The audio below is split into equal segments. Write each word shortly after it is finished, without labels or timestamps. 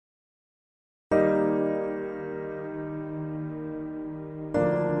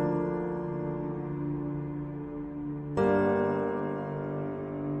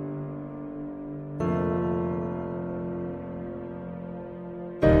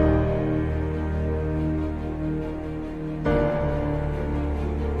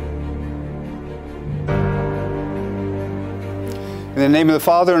In the name of the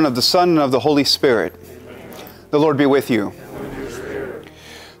Father, and of the Son, and of the Holy Spirit. The Lord be with you.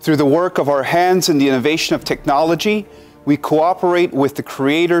 Through the work of our hands and the innovation of technology, we cooperate with the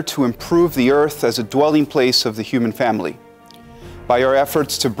Creator to improve the earth as a dwelling place of the human family. By our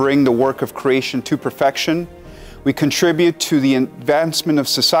efforts to bring the work of creation to perfection, we contribute to the advancement of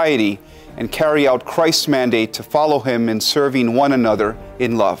society and carry out Christ's mandate to follow Him in serving one another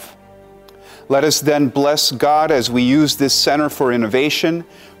in love. Let us then bless God as we use this center for innovation,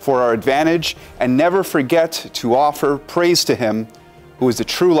 for our advantage, and never forget to offer praise to Him, who is the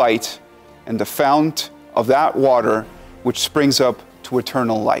true light and the fount of that water which springs up to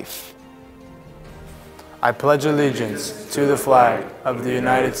eternal life. I pledge allegiance to the flag of the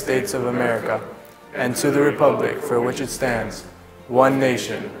United States of America and to the republic for which it stands, one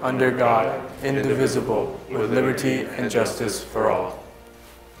nation, under God, indivisible, with liberty and justice for all.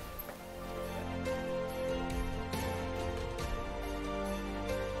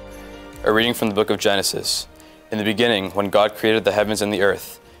 A reading from the book of Genesis. In the beginning, when God created the heavens and the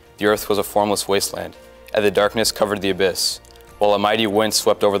earth was a formless wasteland, and the darkness covered the abyss, while a mighty wind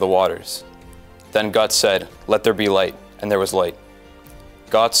swept over the waters. Then God said, "Let there be light," and there was light.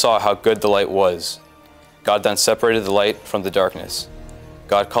 God saw how good the light was. God then separated the light from the darkness.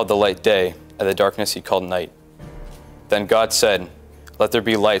 God called the light day, and the darkness He called night. Then God said, "Let there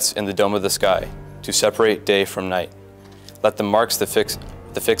be lights in the dome of the sky, to separate day from night. Let them mark the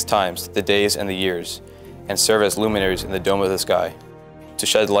fixed times, the days and the years, and serve as luminaries in the dome of the sky, to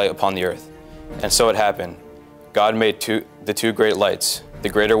shed light upon the earth." And so it happened. God made the two great lights, the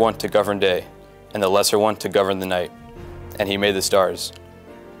greater one to govern day, and the lesser one to govern the night. And He made the stars.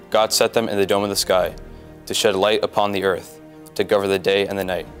 God set them in the dome of the sky, to shed light upon the earth, to govern the day and the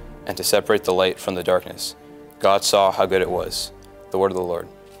night, and to separate the light from the darkness. God saw how good it was. The word of the Lord.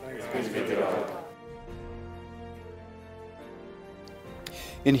 Thanks be to God.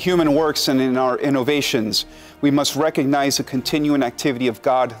 In human works and in our innovations, we must recognize the continuing activity of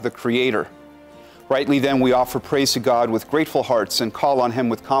God, the Creator. Rightly then, we offer praise to God with grateful hearts and call on Him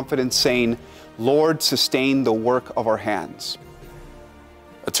with confidence, saying, "Lord, sustain the work of our hands."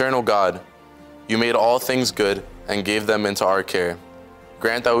 Eternal God, You made all things good and gave them into our care.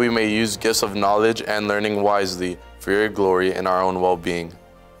 Grant that we may use gifts of knowledge and learning wisely for Your glory and our own well-being.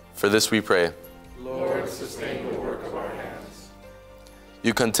 For this we pray. Lord, sustain the work of our hands.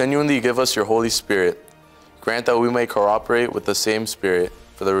 You continually give us Your Holy Spirit. Grant that we may cooperate with the same Spirit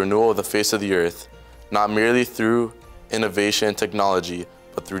for the renewal of the face of the earth, not merely through innovation and technology,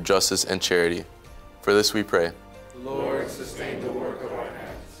 but through justice and charity. For this we pray. Lord, sustain the work of our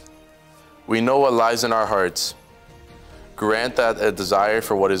hands. We know what lies in our hearts. Grant that a desire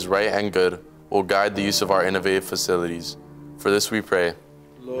for what is right and good will guide the use of our innovative facilities. For this we pray.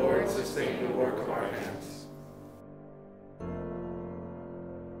 Lord, sustain the work of our hands.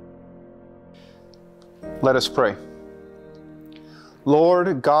 Let us pray.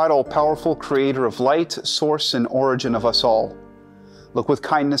 Lord, God, all-powerful, creator of light, source and origin of us all, look with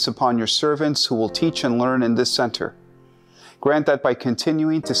kindness upon Your servants who will teach and learn in this center. Grant that by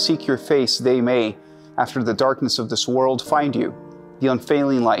continuing to seek Your face, they may, after the darkness of this world, find You, the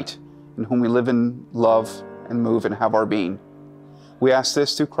unfailing light, in whom we live and love and move and have our being. We ask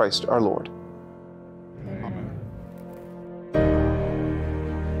this through Christ our Lord. Amen.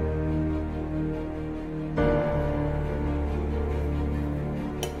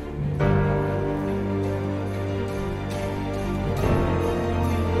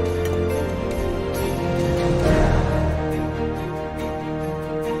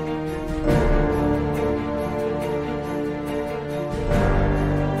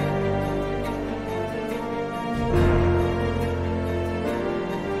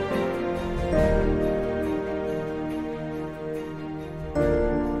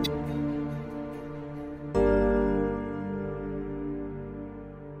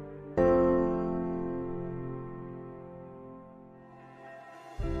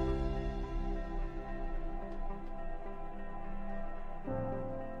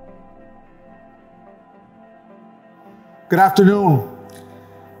 Good afternoon.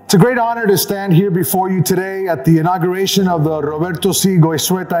 It's a great honor to stand here before you today at the inauguration of the Roberto C.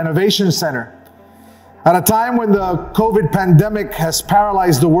 Goizueta Innovation Center. At a time when the COVID pandemic has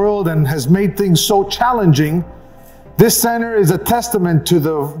paralyzed the world and has made things so challenging, this center is a testament to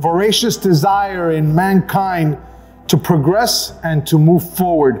the voracious desire in mankind to progress and to move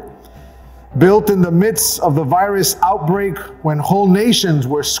forward. Built in the midst of the virus outbreak when whole nations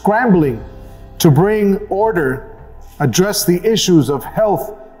were scrambling to bring order, address the issues of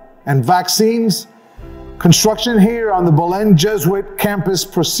health and vaccines, construction here on the Belen Jesuit campus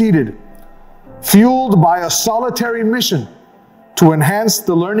proceeded, fueled by a solitary mission to enhance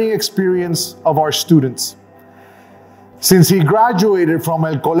the learning experience of our students. Since he graduated from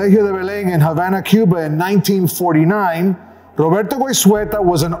El Colegio de Belen in Havana, Cuba in 1949, Roberto Goizueta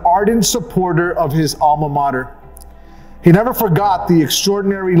was an ardent supporter of his alma mater. He never forgot the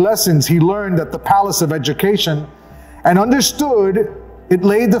extraordinary lessons he learned at the Palace of Education and understood it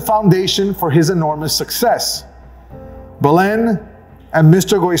laid the foundation for his enormous success. Belen and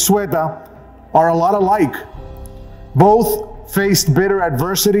Mr. Goizueta are a lot alike. Both faced bitter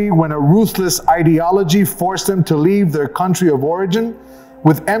adversity when a ruthless ideology forced them to leave their country of origin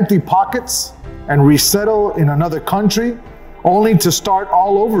with empty pockets and resettle in another country, only to start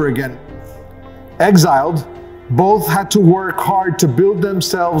all over again. Exiled, both had to work hard to build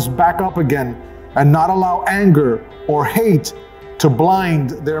themselves back up again and not allow anger or hate to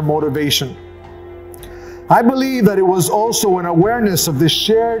blind their motivation. I believe that it was also an awareness of this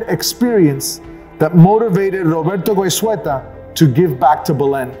shared experience that motivated Roberto Goizueta to give back to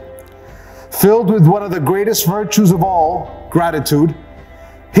Belen. Filled with one of the greatest virtues of all, gratitude,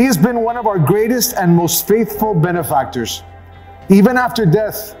 he has been one of our greatest and most faithful benefactors. Even after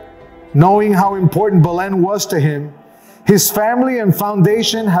death, knowing how important Belen was to him, his family and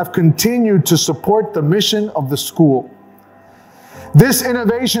foundation have continued to support the mission of the school. This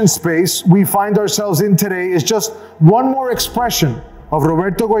innovation space we find ourselves in today is just one more expression of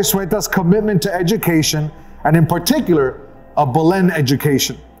Roberto Goizueta's commitment to education, and in particular, a Belen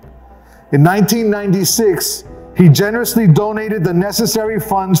education. In 1996, he generously donated the necessary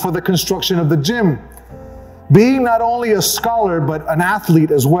funds for the construction of the gym. Being not only a scholar, but an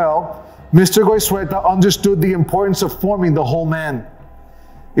athlete as well, Mr. Goizueta understood the importance of forming the whole man.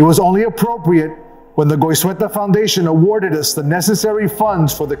 It was only appropriate when the Goizueta Foundation awarded us the necessary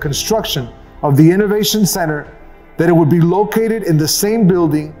funds for the construction of the Innovation Center that it would be located in the same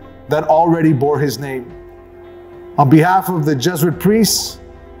building that already bore his name. On behalf of the Jesuit priests,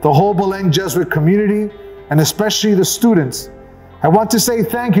 the whole Belen Jesuit community, and especially the students, I want to say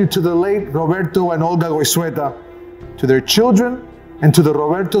thank you to the late Roberto and Olga Goizueta, to their children, and to the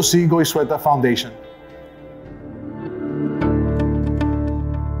Roberto C. Goizueta Foundation.